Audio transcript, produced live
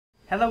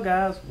Hello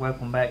guys,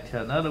 welcome back to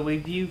another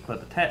review for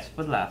the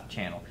TattsForLife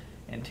channel.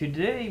 And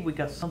today we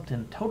got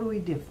something totally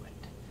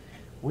different.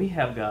 We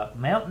have got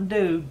Mountain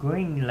Dew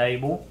green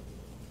label,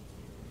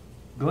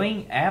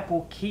 green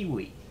apple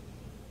kiwi.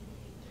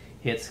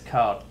 It's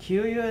called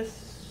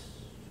Curious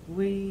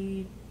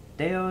Sweet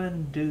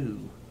Daring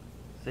Dew.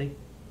 See?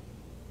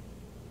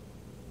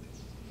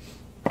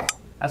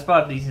 I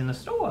spotted these in the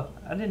store.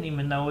 I didn't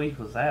even know these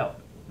was out.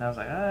 And I was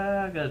like,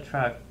 I gotta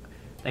try.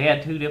 They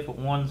had two different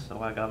ones,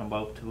 so I got them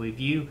both to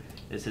review.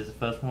 This is the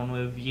first one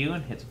we're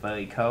reviewing. It's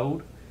very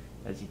cold,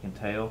 as you can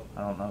tell.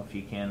 I don't know if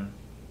you can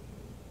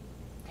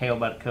tell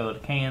by the color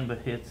of the can,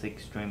 but it's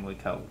extremely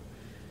cold.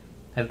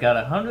 It's got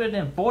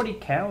 140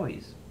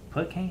 calories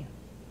per can.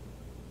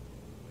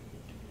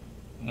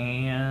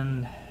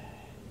 And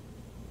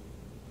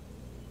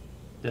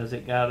does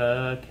it got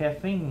a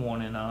caffeine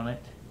warning on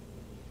it?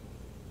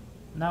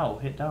 No,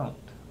 it don't.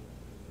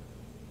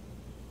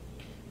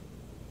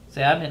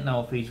 See, I didn't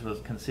know if these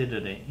was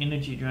considered an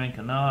energy drink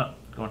or not.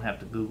 Gonna have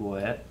to Google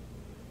that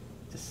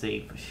to see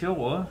for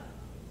sure.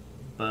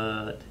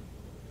 But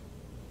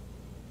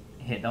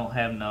it don't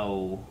have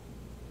no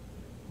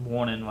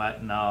warning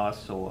like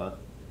NOS or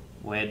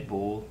Red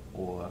Bull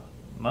or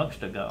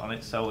Monster got on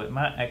it, so it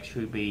might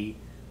actually be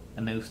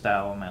a new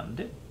style of Mountain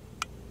Dew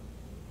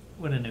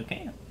with a new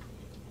can.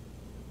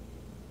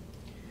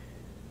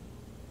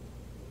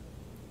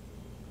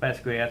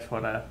 Basically, that's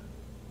what I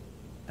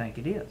think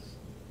it is.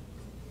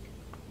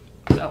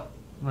 So,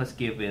 let's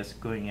give this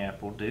green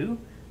apple dew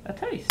a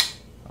taste.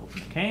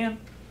 Open the can.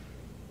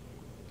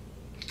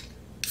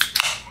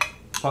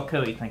 What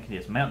color do you think it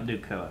is? Mountain Dew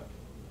color.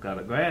 Got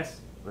a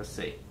grass? Let's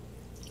see.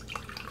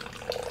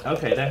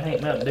 Okay, that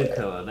ain't Mountain Dew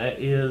color.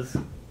 That is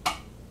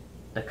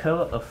the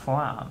color of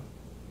slime.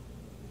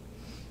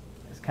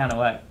 It's kind of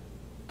like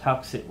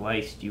toxic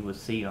waste you would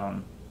see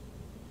on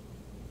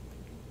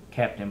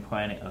Captain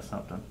Planet or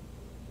something.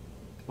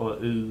 Or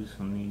ooze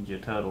from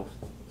Ninja Turtles.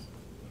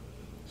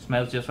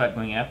 Smells just like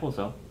green apples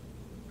though.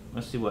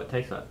 Let's see what it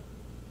tastes like.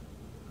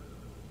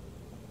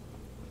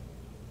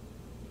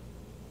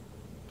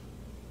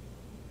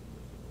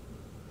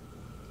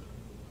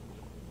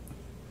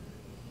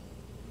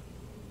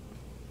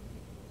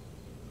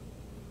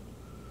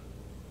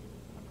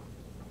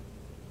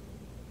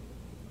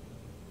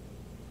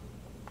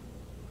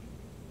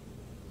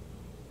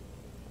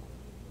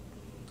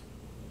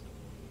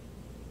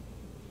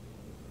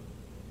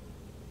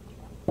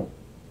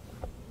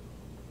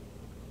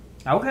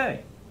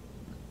 Okay,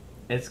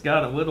 it's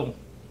got a little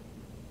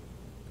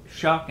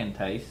shocking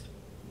taste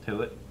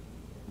to it,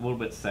 a little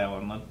bit sour,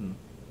 nothing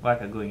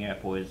like a green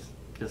apple is,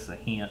 just a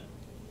hint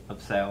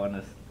of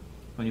sourness.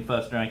 When you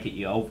first drink it,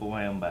 you're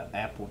overwhelmed by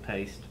apple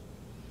taste.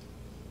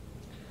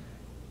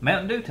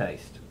 Mountain Dew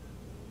taste.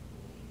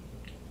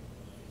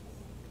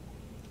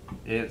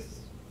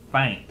 It's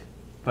faint,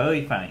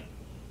 very faint.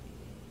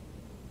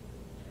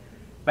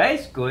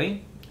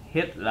 Basically,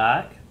 hit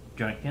like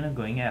drinking a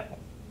green apple.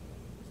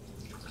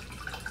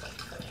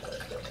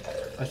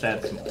 Let's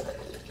add some more.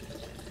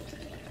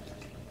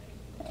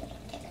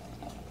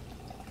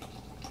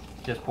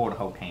 Just pour the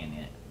whole can in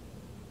it.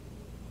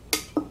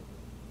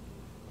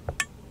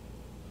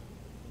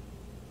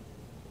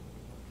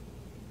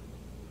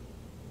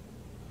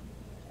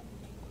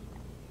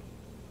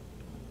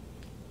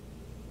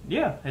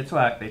 Yeah, it's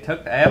like they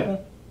took the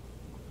apple,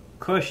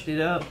 crushed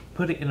it up,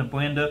 put it in a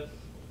blender,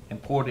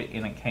 and poured it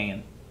in a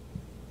can.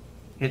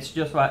 It's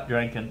just like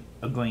drinking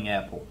a green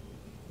apple.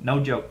 No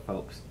joke,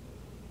 folks.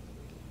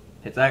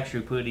 It's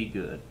actually pretty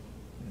good.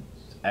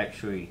 It's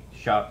actually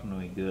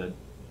shockingly good.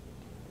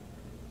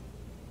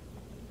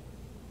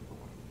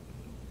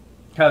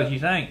 Because you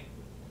think,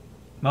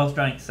 most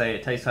drinks say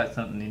it tastes like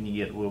something and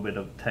you get a little bit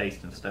of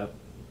taste and stuff.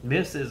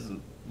 This is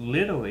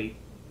literally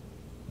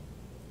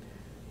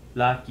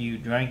like you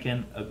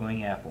drinking a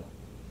green apple.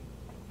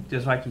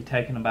 Just like you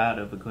taking a bite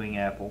of a green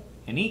apple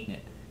and eating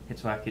it.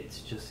 It's like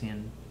it's just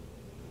in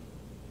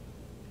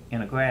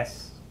a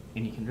glass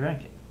and you can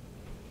drink it.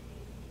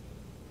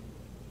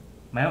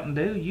 Mountain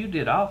Dew, you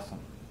did awesome.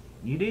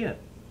 You did.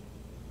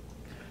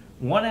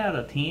 1 out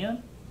of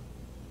 10.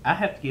 I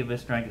have to give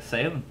this drink a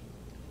 7.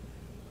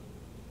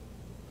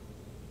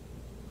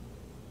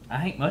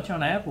 I ain't much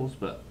on apples,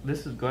 but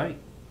this is great.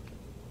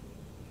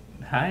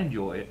 I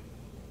enjoy it.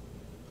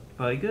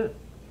 Very good.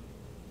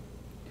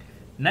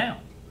 Now,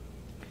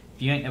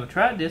 if you ain't never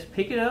tried this,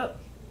 pick it up.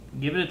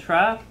 Give it a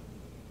try.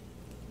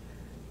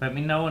 Let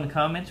me know in the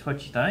comments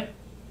what you think.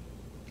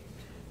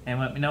 And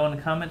let me know in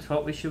the comments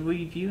what we should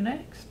review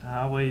next.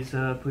 I always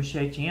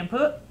appreciate your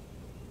input.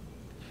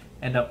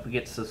 And don't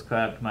forget to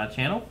subscribe to my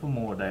channel for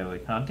more daily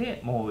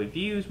content, more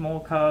reviews,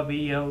 more car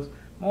videos,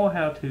 more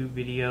how-to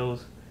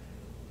videos,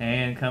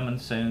 and coming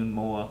soon,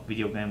 more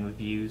video game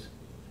reviews,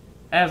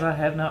 as I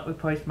have not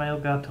replaced my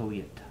Elgato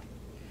yet.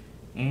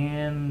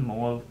 And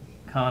more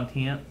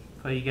content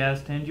for you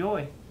guys to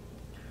enjoy.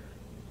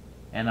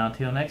 And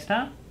until next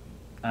time,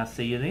 I'll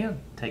see you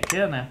then. Take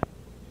care now.